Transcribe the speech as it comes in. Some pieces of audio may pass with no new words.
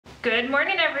Good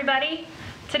morning, everybody.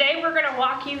 Today we're going to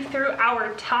walk you through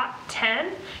our top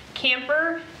 10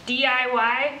 camper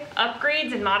DIY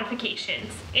upgrades and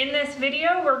modifications. In this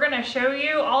video, we're going to show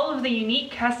you all of the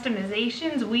unique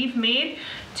customizations we've made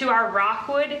to our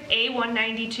Rockwood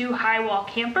A192 high wall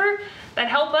camper that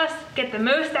help us get the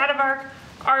most out of our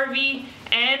RV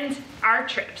and our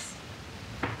trips.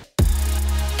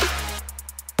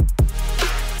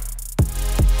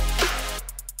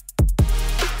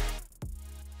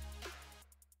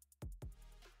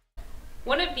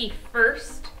 One of the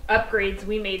first upgrades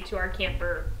we made to our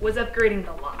camper was upgrading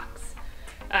the locks.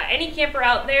 Any camper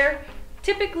out there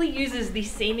typically uses the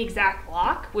same exact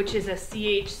lock, which is a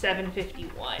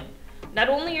CH751. Not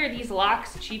only are these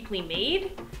locks cheaply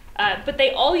made, but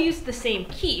they all use the same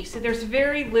key, so there's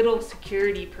very little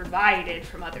security provided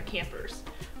from other campers.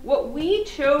 What we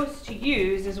chose to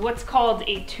use is what's called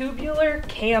a tubular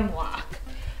cam lock.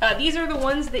 These are the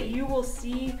ones that you will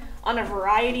see on a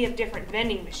variety of different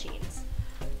vending machines.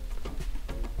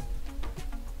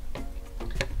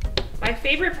 My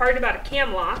favorite part about a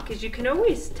cam lock is you can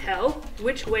always tell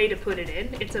which way to put it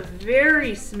in. It's a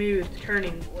very smooth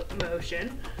turning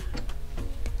motion.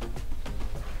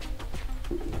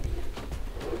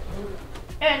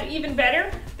 And even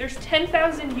better, there's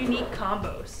 10,000 unique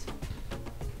combos.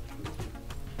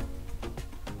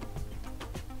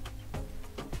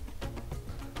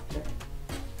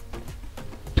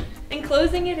 And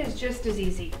closing it is just as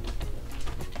easy.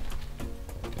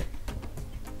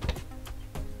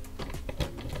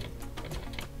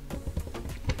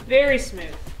 Very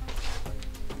smooth.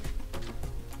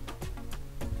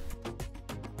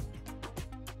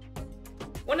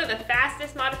 One of the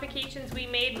fastest modifications we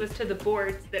made was to the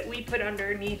boards that we put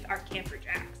underneath our camper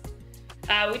jacks.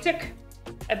 We took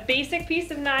a basic piece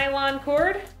of nylon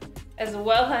cord as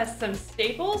well as some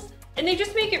staples, and they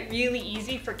just make it really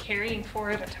easy for carrying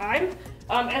 4 at a time,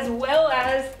 as well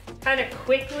as kind of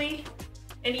quickly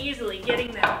and easily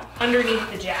getting them underneath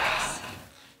the jacks.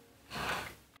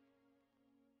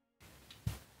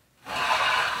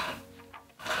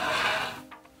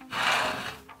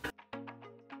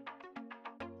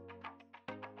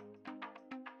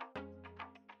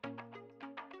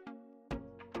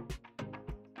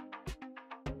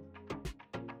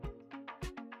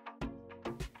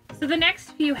 So the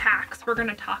next few hacks we're going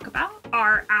to talk about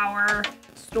are our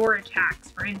storage hacks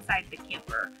for inside the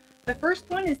camper. The first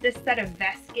one is this set of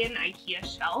Vesken Ikea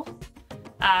shelves.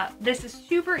 This is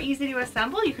super easy to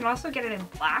assemble. You can also get it in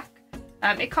black.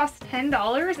 It costs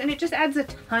 $10 and it just adds a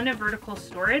ton of vertical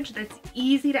storage that's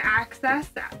easy to access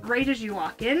right as you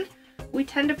walk in. We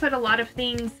tend to put a lot of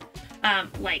things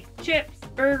like chips,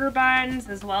 burger buns,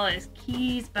 as well as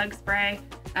keys, bug spray,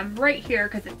 right here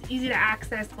because it's easy to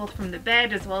access both from the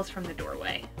bed as well as from the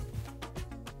doorway.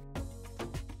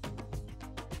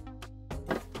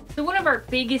 So one of our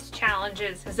biggest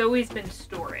challenges has always been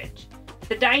storage.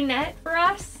 The dinette for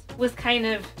us was kind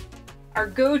of our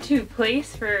go-to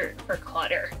place for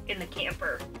clutter in the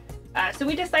camper. So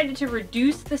we decided to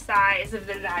reduce the size of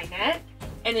the dinette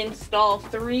and install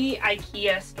 3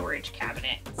 Ikea storage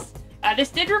cabinets. This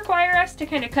did require us to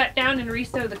kind of cut down and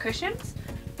resew the cushions,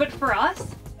 but for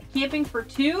us, camping for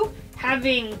 2,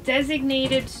 having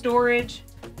designated storage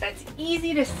that's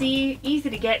easy to see, easy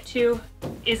to get to,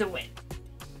 is a win.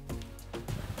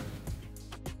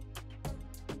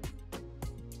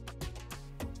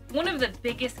 One of the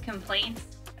biggest complaints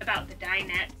about the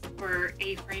dinettes for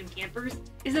A-frame campers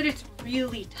is that it's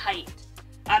really tight.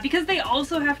 Because they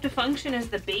also have to function as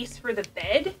the base for the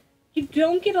bed, you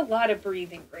don't get a lot of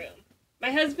breathing room.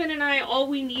 My husband and I, all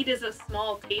we need is a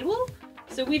small table,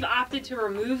 so we've opted to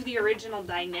remove the original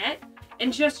dinette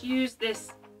and just use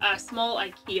this small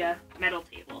Ikea metal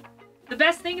table. The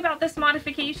best thing about this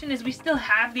modification is we still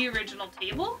have the original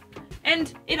table,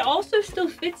 and it also still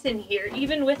fits in here,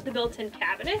 even with the built-in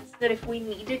cabinets, that if we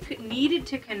needed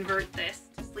to convert this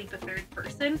to sleep a 3rd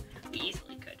person, we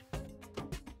easily could.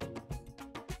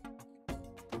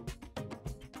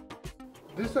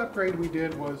 This upgrade we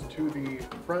did was to the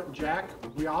front jack.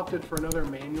 We opted for another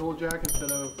manual jack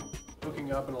instead of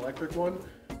hooking up an electric one.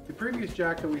 The previous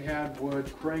jack that we had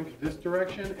would crank this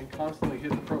direction and constantly hit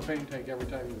the propane tank every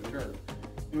time you would turn.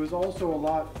 It was also a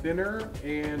lot thinner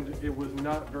and it was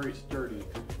not very sturdy.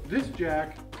 This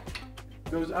jack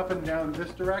goes up and down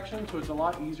this direction, so it's a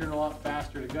lot easier and a lot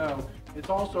faster to go. It's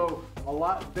also a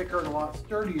lot thicker and a lot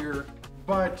sturdier,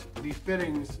 but the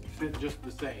fittings fit just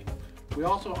the same. We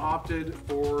also opted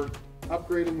for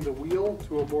upgrading the wheel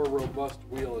to a more robust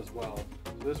wheel as well.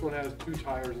 So this one has 2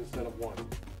 tires instead of 1.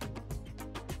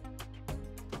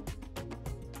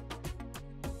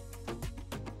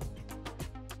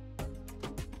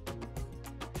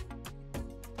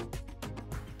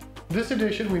 This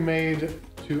addition we made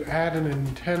to add an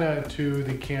antenna to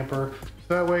the camper,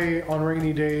 so that way on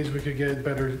rainy days we could get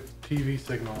better TV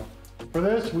signal. For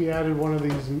this, we added one of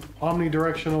these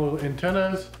omnidirectional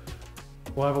antennas.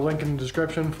 We'll have a link in the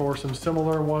description for some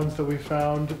similar ones that we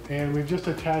found, and we've just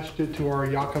attached it to our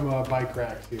Yakima bike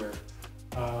racks here.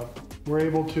 We're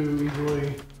able to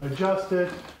easily adjust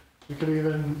it. We could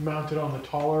even mount it on the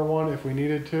taller one if we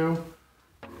needed to,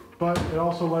 but it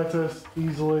also lets us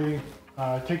easily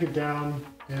take it down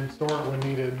and store it when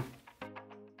needed.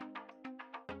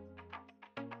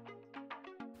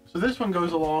 So this one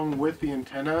goes along with the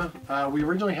antenna. We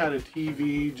originally had a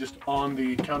TV just on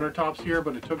the countertops here,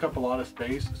 but it took up a lot of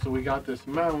space. So we got this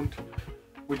mount,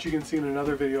 which you can see in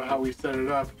another video how we set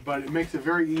it up, but it makes it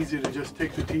very easy to just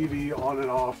take the TV on and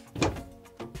off.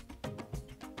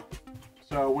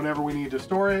 So whenever we need to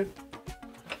store it,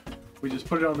 we just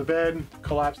put it on the bed,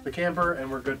 collapse the camper, and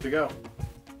we're good to go.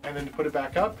 And then to put it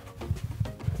back up,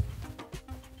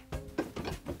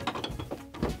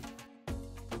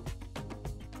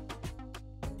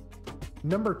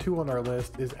 Number 2 on our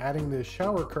list is adding this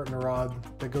shower curtain rod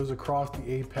that goes across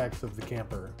the apex of the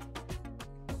camper.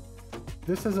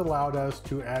 This has allowed us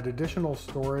to add additional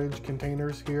storage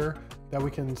containers here that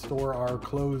we can store our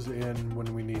clothes in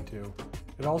when we need to.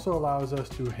 It also allows us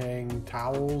to hang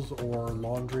towels or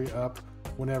laundry up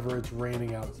whenever it's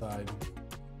raining outside.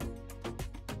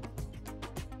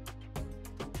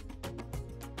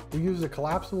 We use a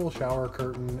collapsible shower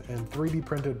curtain and 3D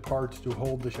printed parts to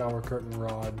hold the shower curtain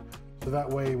rod, so that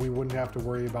way we wouldn't have to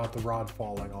worry about the rod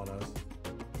falling on us.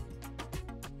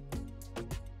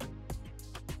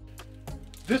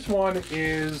 This one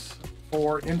is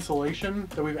for insulation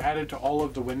that we've added to all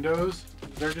of the windows.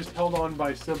 They're just held on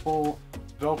by simple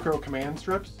Velcro command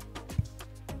strips.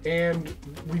 And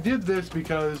we did this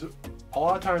because a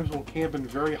lot of times we'll camp in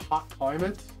very hot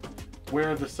climates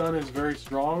where the sun is very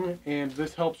strong, and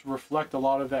this helps reflect a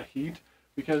lot of that heat,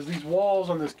 because these walls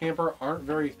on this camper aren't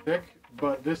very thick,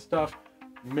 but this stuff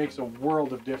makes a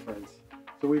world of difference.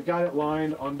 So we've got it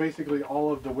lined on basically all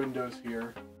of the windows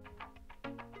here.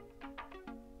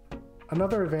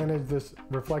 Another advantage this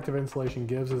reflective insulation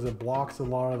gives is it blocks a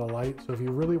lot of the light, so if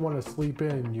you really want to sleep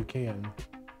in, you can.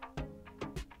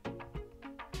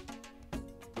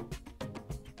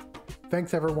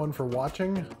 Thanks everyone for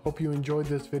watching. Hope you enjoyed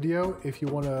this video. If you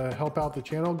want to help out the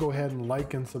channel, go ahead and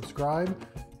like and subscribe,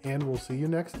 and we'll see you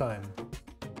next time.